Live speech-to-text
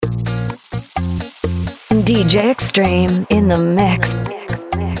DJ Extreme in the mix.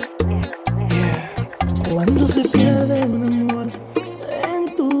 Yeah. Cuando se pierde un amor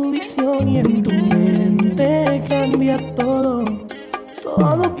en tu visión y en tu mente cambia todo,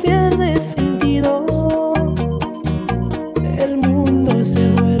 todo pierde sentido. El mundo se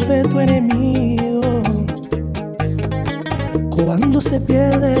vuelve tu enemigo. Cuando se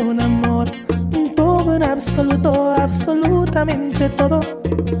pierde un amor, todo en absoluto, absolutamente todo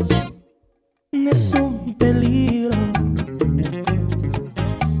es un peligro.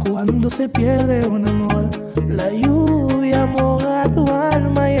 Cuando se pierde un amor, la lluvia moja tu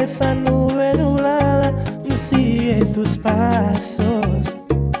alma y esa nube nublada sigue tus pasos.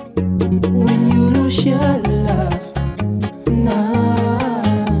 When you lose your love, nah.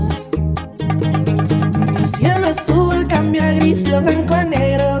 El cielo azul cambia a gris, de blanco a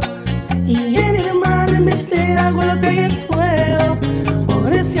negro, y en el mar en vez de agua lo que hay es fuego.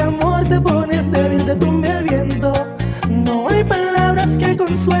 Por ese amor te pones débil, te tumba el viento. No hay palabras que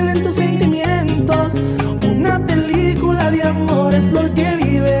consuelen tus sentimientos. Una película de amor es lo que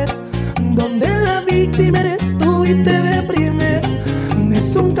vives, donde la víctima eres tú y te deprimes.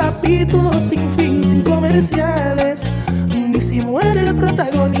 Es un capítulo sin fin, sin comerciales. Ni si muere el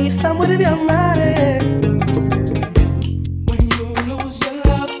protagonista, muere de amar.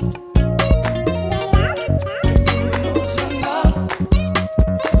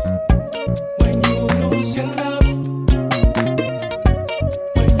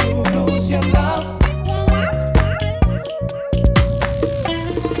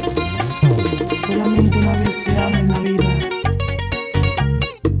 Solamente una vez se ama en la vida,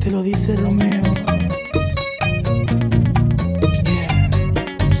 te lo dice Romeo.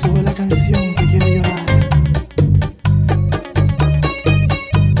 Yeah. Sube la canción que quiero llorar.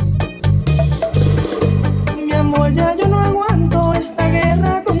 Mi amor, ya yo no aguanto esta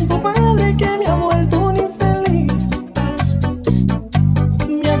guerra con tu padre que me ha vuelto un infeliz.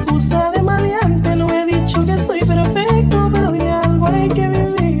 Me acusa de maleante, no he dicho que soy perfecto, pero de algo hay que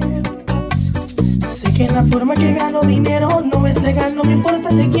vivir. Sé que la forma que gano dinero no es legal, no me importa,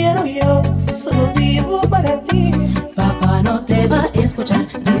 te quiero yo, solo vivo para ti. Papá no te va a escuchar,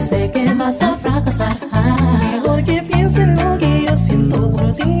 dice que vas a fracasar. Mejor que piensen lo que yo siento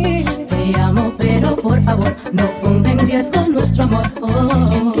por ti. Te amo, pero por favor, no ponga en riesgo nuestro amor.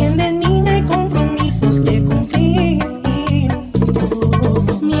 Entiende, niña, hay compromisos que cumplir.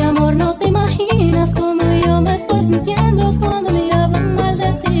 Mi amor, no te imaginas cómo yo me estoy sintiendo cuando me hablan mal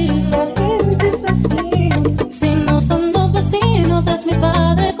de ti. La gente es así. Si no son dos vecinos, es mi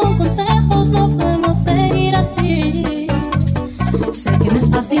padre con consejos, no podemos seguir así. Sé que no es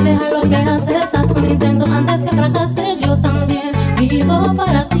fácil dejar lo que haces, haz un intento antes que fracases. Yo también vivo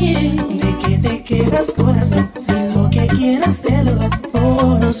para ti. ¿De qué te quedas, corazón? Si lo que quieras te lo doy.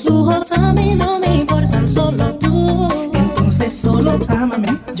 Los lujos a mí no me importan, solo tú. Entonces solo ámame,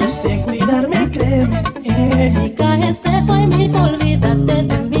 yo sé cuidarme, créeme. Si caes preso ahí mismo, olvídate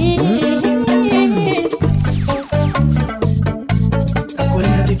de mí.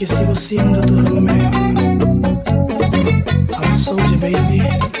 Acuérdate que sigo siendo tu Romeo. I'm a soldier, baby.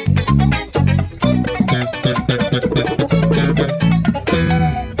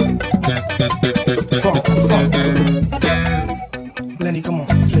 Fuck. Lenny, come on,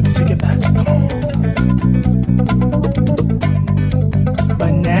 flip it, take it back, come on.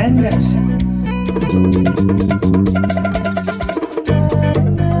 Bananas.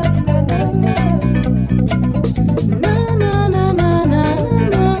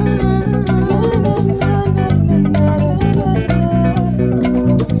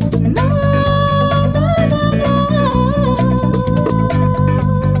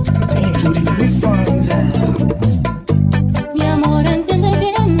 Mi amor, entiende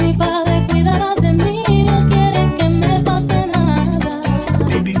bien, mi padre cuidará de mí, no quiere que me pase nada.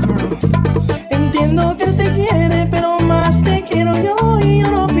 Baby girl, entiendo que él te quiere, pero más te quiero yo y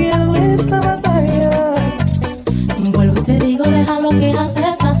yo no pierdo esta batalla. Vuelvo y te digo, deja lo que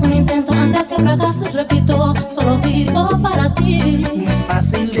haces, haz un intento antes que fracases. Repito, solo vivo para ti. No es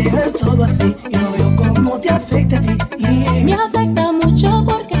fácil dejar todo así y no veo cómo te afecta a ti. Me afecta mucho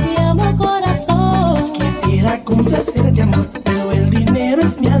porque te amo, corazón. Quisiera complacerte, amor, pero el dinero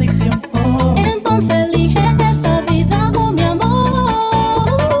es mi adicción. Oh. Entonces elige esa vida, oh mi amor.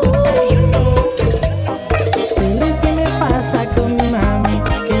 Sé lo que me pasa con mi mami,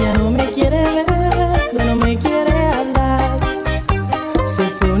 que ya no me quiere ver, ya no me quiere hablar. Se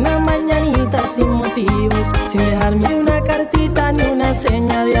fue una mañanita sin motivos, sin dejarme una cartita ni una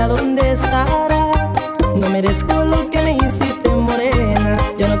seña de a dónde estará. No merezco lo que me hiciste, morena.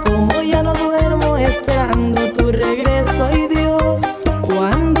 Ya no como, ya no duermo, esperando tu regreso. Ay Dios,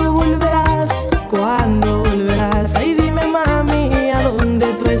 ¿cuándo volverás? ¿Cuándo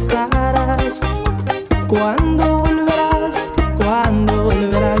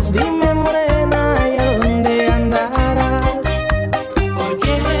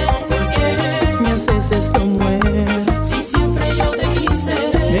haces esto, mujer? Si siempre yo te quise.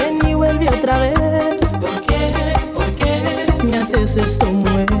 Ven y vuelve otra vez. ¿Por qué? ¿Por qué? Me haces esto,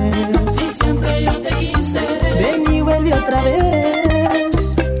 mujer. Si siempre yo te quise. Ven y vuelve otra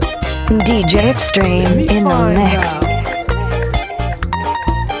vez. DJ Extreme in the mix.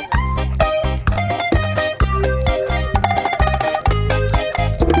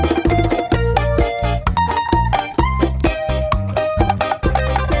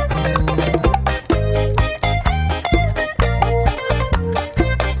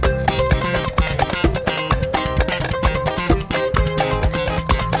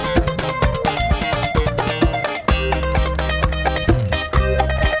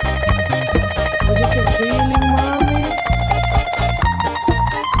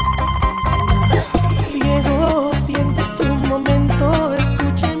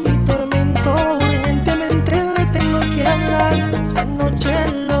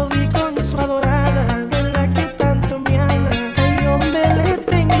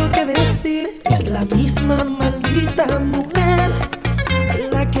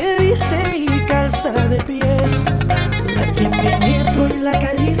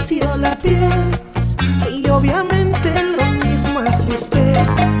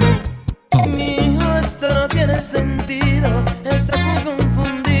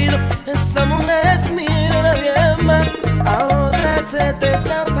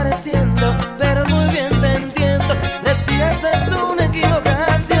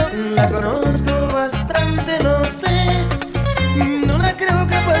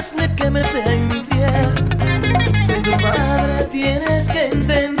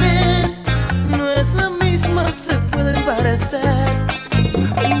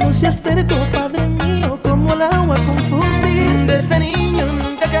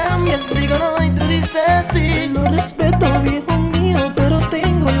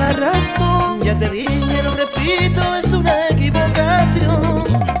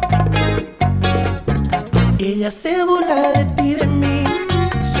 Se burla de ti, de mí.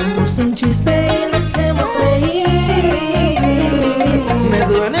 Somos un chiste y le hacemos reír. Me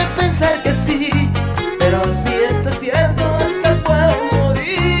duele pensar que sí, pero si esto es cierto, hasta puedo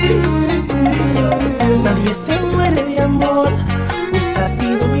morir. Nadie se muere de amor. Usted ha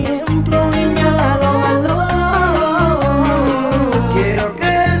sido mi ejemplo y me ha dado valor. Quiero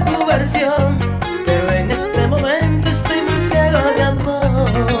creer tu versión, pero en este momento estoy muy ciego de amor.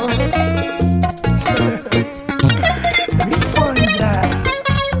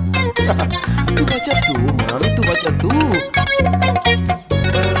 Tu bacha tú, mami, tu bacha tú.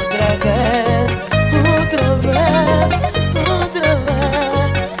 Otra vez, otra vez, otra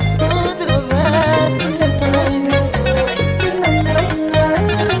vez, otra vez.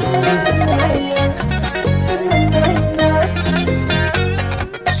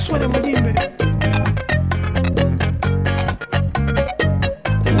 Suena Mayimbe.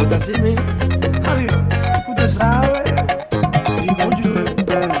 ¿Te gusta así, mi? Adiós, usted sabe. Digo yo.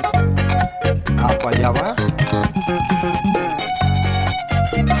 Para allá va.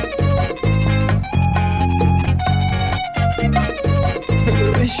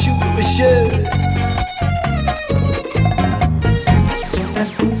 Son las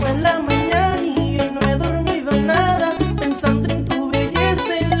 5 de la mañana y yo no he dormido nada. Pensando en tu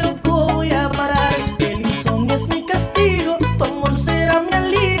belleza, en loco voy a parar. El insomnio es mi castigo, tu amor será mi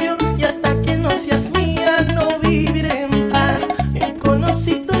alivio. Y hasta que no seas mía, no viviré en paz. Yo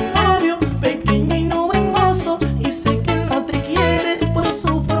conocí tu novio, pequeño y no hermoso, y sé que él no te quiere por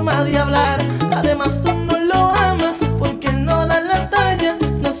su forma de hablar. Además tú no lo amas porque él no da la talla,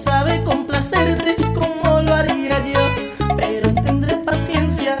 no sabe complacerte como lo haría yo. Pero tendré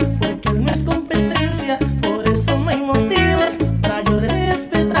paciencia porque él no es competencia, por eso no hay motivos para yo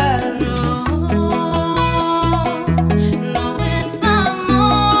respetar. No es amor,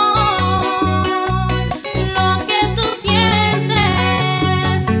 lo que tú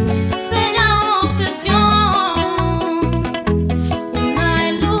sientes se llama obsesión, una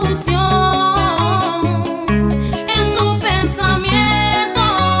ilusión en tu pensamiento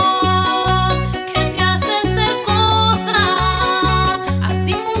que te hace hacer cosas,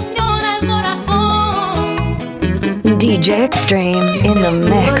 así funciona el corazón. DJ Extreme in the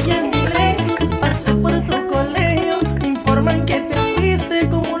mix. Oye, mis besos, pasé por tu colegio, me informan que te fuiste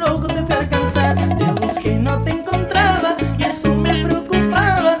como un loco, te fui a alcanzar. Te busqué y no te encontraba y eso me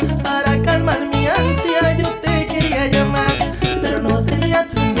preocupaba. Para calmar mi ansia yo te quería llamar, pero no tenía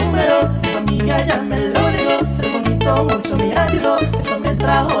tu número, tu amiga ya me lo negó. Ser bonito mucho me ayudó, eso me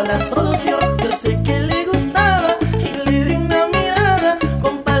trajo la solución. Yo sé que le gustaba y le di una mirada,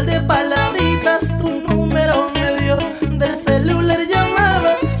 con par de palabritas tu número me dio. Del celular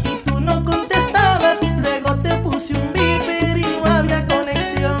llamaba y tú no contestabas.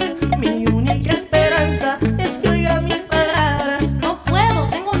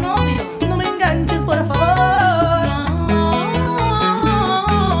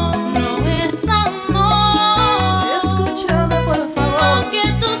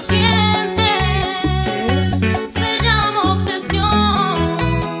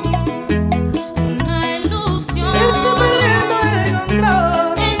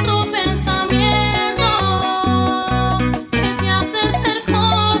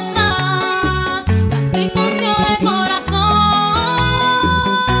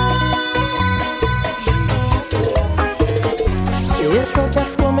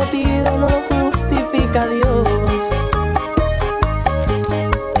 cometido no lo justifica Dios.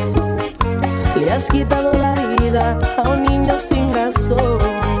 Le has quitado la vida a un niño sin razón.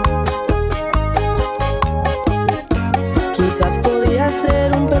 Quizás podía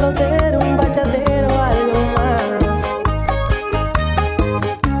ser un pelotero, un bachatero, algo más.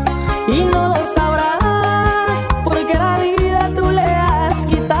 Y no lo sabrás porque la vida tú le has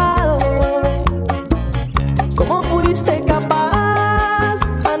quitado. ¿Cómo fuiste capaz?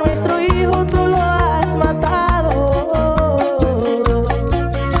 A nuestro hijo tú lo has matado.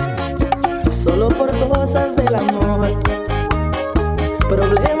 Solo por cosas del amor,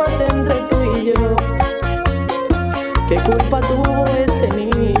 problemas entre tú y yo. ¿Qué culpa tuvo ese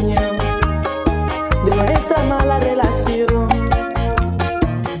niño de nuestra mala relación?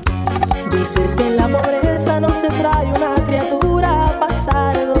 Dices que en la pobreza no se trae una criatura a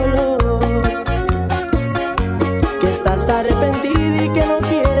pasar dolor, que estás arrepentida y que no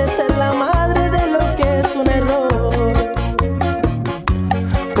quieres ser la madre de lo que es un error.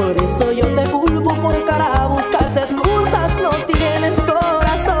 Por eso yo te culpo por cara, buscas excusas, no tienes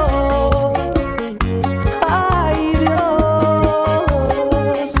corazón. Ay, Dios.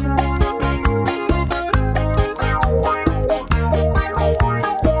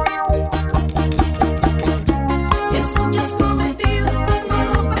 Y eso que has cometido no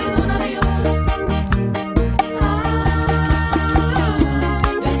lo perdona Dios.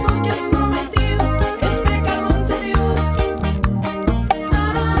 Eso que has cometido es pecado ante Dios.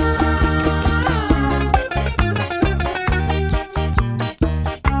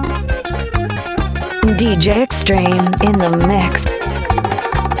 DJ Extreme in the mix.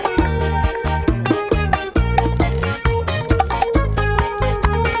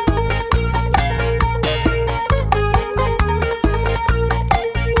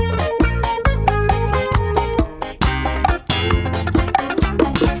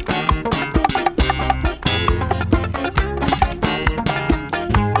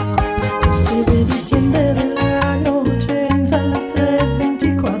 Ese de diciembre del año 80 a las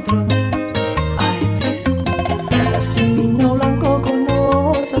 3:24 AM. Nació un niño blanco con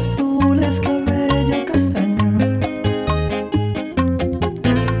ojos azules, cabello castaño.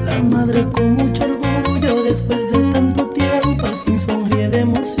 La madre con mucho orgullo, después de tanto tiempo, al fin sonríe de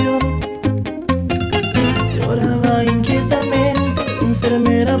emoción. Lloraba inquietamente, la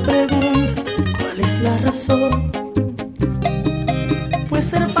enfermera pregunta ¿cuál es la razón? Pues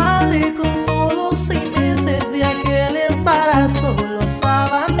ser padre con solo 6 meses de aquel embarazo los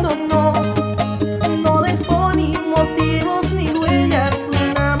abandonó. No dejó ni motivos ni huellas,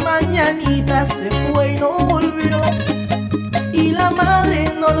 una mañanita se fue y no volvió. Y la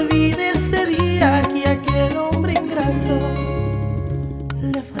madre no olvide ese día que aquel hombre ingrato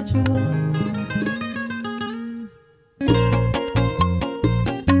le falló.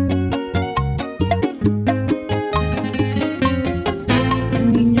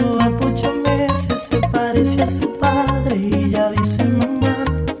 El niño a 8 meses se parece a su padre y ya dice mamá.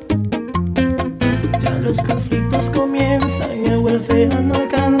 Ya los conflictos comienzan, el huérfano no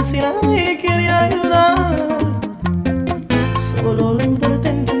alcanza y nadie quiere ayudar. Solo le importa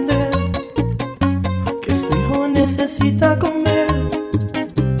entender que su hijo necesita comer.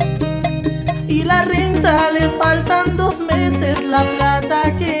 Y la renta le faltan 2 meses, la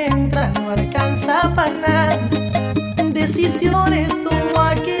plata que entra no alcanza para nada. Decisiones tomó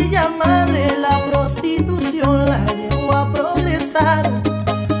aquella madre, la prostitución la llevó a progresar.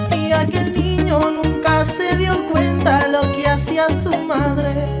 Y aquel niño nunca se dio cuenta lo que hacía su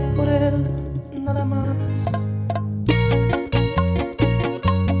madre por él, nada más.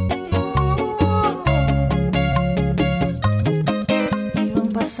 Iban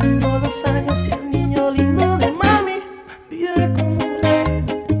pasando los años y el niño lindo de mami vive como un rey.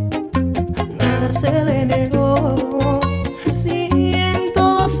 Nada se le negó, sí, en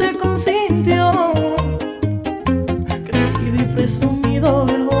todo se consintió. Creído y presumido,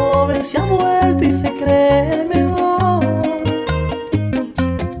 el joven se ha vuelto y se cree el mejor.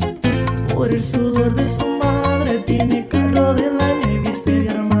 Por el sudor de su madre tiene carro del año y viste de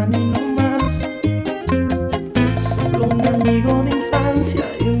Armani no más. Solo un amigo de infancia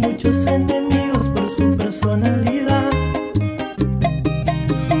y muchos enemigos por su personalidad.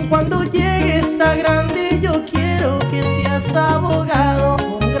 Cuando llegues a grande yo quiero que seas abogado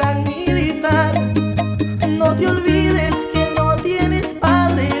o un gran militar. No te olvides que no tienes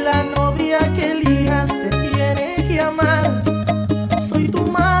padre y la novia que elijas te tiene que amar. Soy tu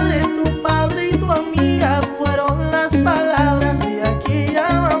madre, tu padre y tu amiga, fueron las palabras de aquella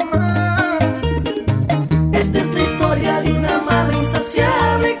mamá. Esta es la historia de una madre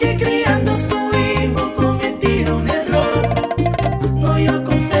insaciable que criando a su hijo cometía un error. No dio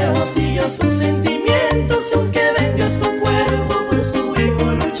consejo siguió sus sentimientos, aunque vendió su cuerpo por su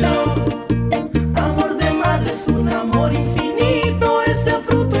hijo luchó. Amor de madre es un amor infinito, ese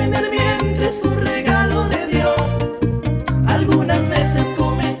fruto en el vientre es un regalo de Dios. Algunas veces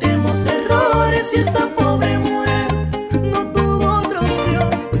cometemos errores y esta pobre mujer no tuvo otra opción.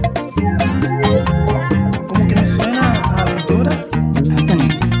 ¿Cómo que me suena a Aventura? Anthony,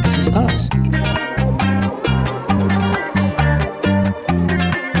 this is us.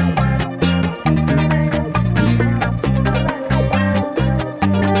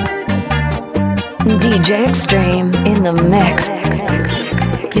 DJ Extreme in the mix.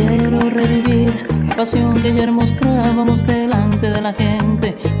 Quiero revivir la pasión que ayer mostrábamos delante de la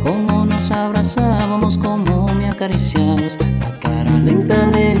gente, cómo nos abrazábamos, cómo me acariciabas la cara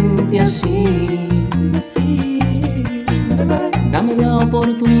lentamente así. Dame la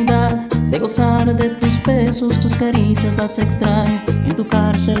oportunidad de gozar de tus besos, tus caricias las extraño. En tu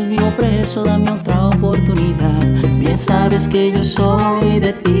cárcel vivo preso, dame otra oportunidad. Bien sabes que yo soy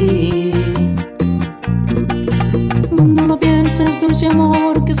de ti. No lo pienses, dulce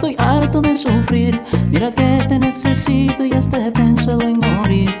amor, que estoy harto de sufrir. Mira que te necesito y hasta he pensado en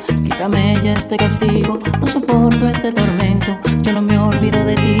morir. Quítame ya este castigo, no soporto este tormento. Yo no me olvido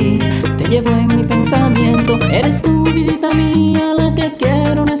de ti, te llevo en mi pensamiento. Eres tú, vidita mía, la que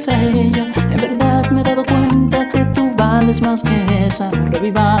quiero, no es a ella. En verdad me he dado cuenta que tú vales más que esa.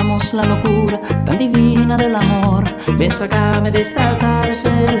 Revivamos la locura tan divina del amor. Ven, sácame de esta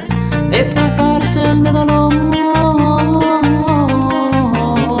cárcel de dolor.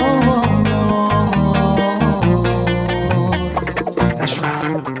 That's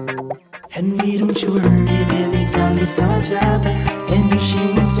right. And we don't you worry, baby girl, estaba chata. And knew she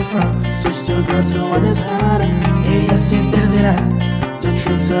was so from, switched to a girl to one is harder. Ella se perderá, the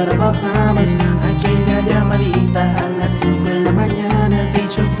trip to the Bahamas. Aquella llamadita a las 5 de la mañana.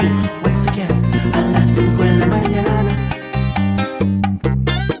 Teacher fool, once again, a las 5 de la mañana.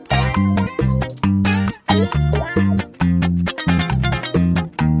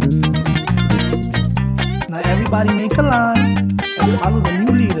 Now everybody make a line and follow the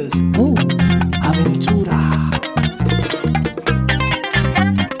new leaders. Ooh. Aventura.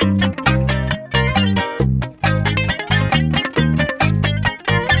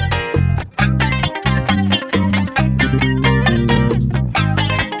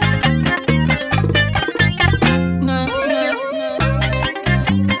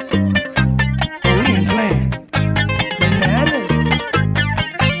 We ain't playing. Bananas.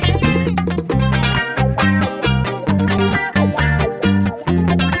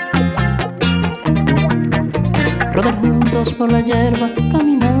 Rodar juntos por la hierba,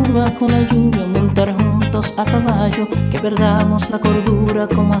 caminar bajo la lluvia, montar juntos a caballo, que perdamos la cordura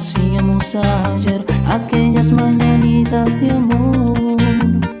como hacíamos ayer, aquellas mañanitas de amor.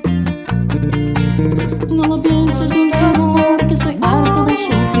 No lo pienses, dulce amor, que estoy harto de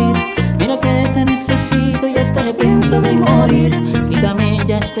sufrir. Mira que te necesito y hasta he pensado en morir. Quítame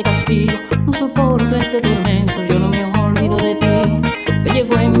ya este castigo, no soporto este tormento. Yo no me olvido de ti, te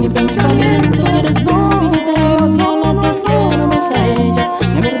llevo en mi pensamiento. Eres bonita, no la que quiero, no es a ella.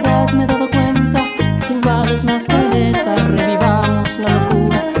 En verdad me he dado cuenta que tú vales más que esa. Revivamos la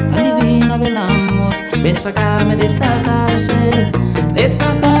locura tan divina del amor. Ven, sácame de esta cárcel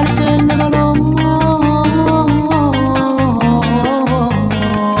de dolor.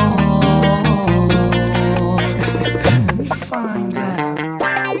 Let me find out.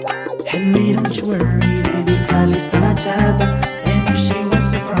 And we don't you worry, baby girl, estaba chata. And knew she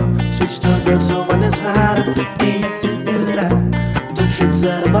was so from, switched to a girl so one is harder. Ella se perderá, the trips to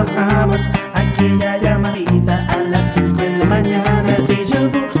the Bahamas. Aquella llamadita a las 5 de la mañana. Deja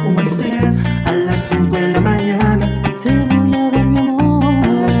vu, once again, a las 5 de la mañana. Te voy a dar mi amor A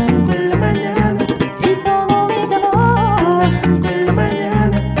las 5 de la mañana. y todo mi A calor. las 5 de la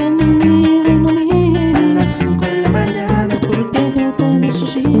mañana. Ven y mira, A las 5 de la mañana. porque yo te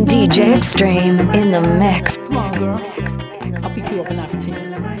necesito. DJ Extreme in the mix. Come on, girl. I'll pick you up and everything.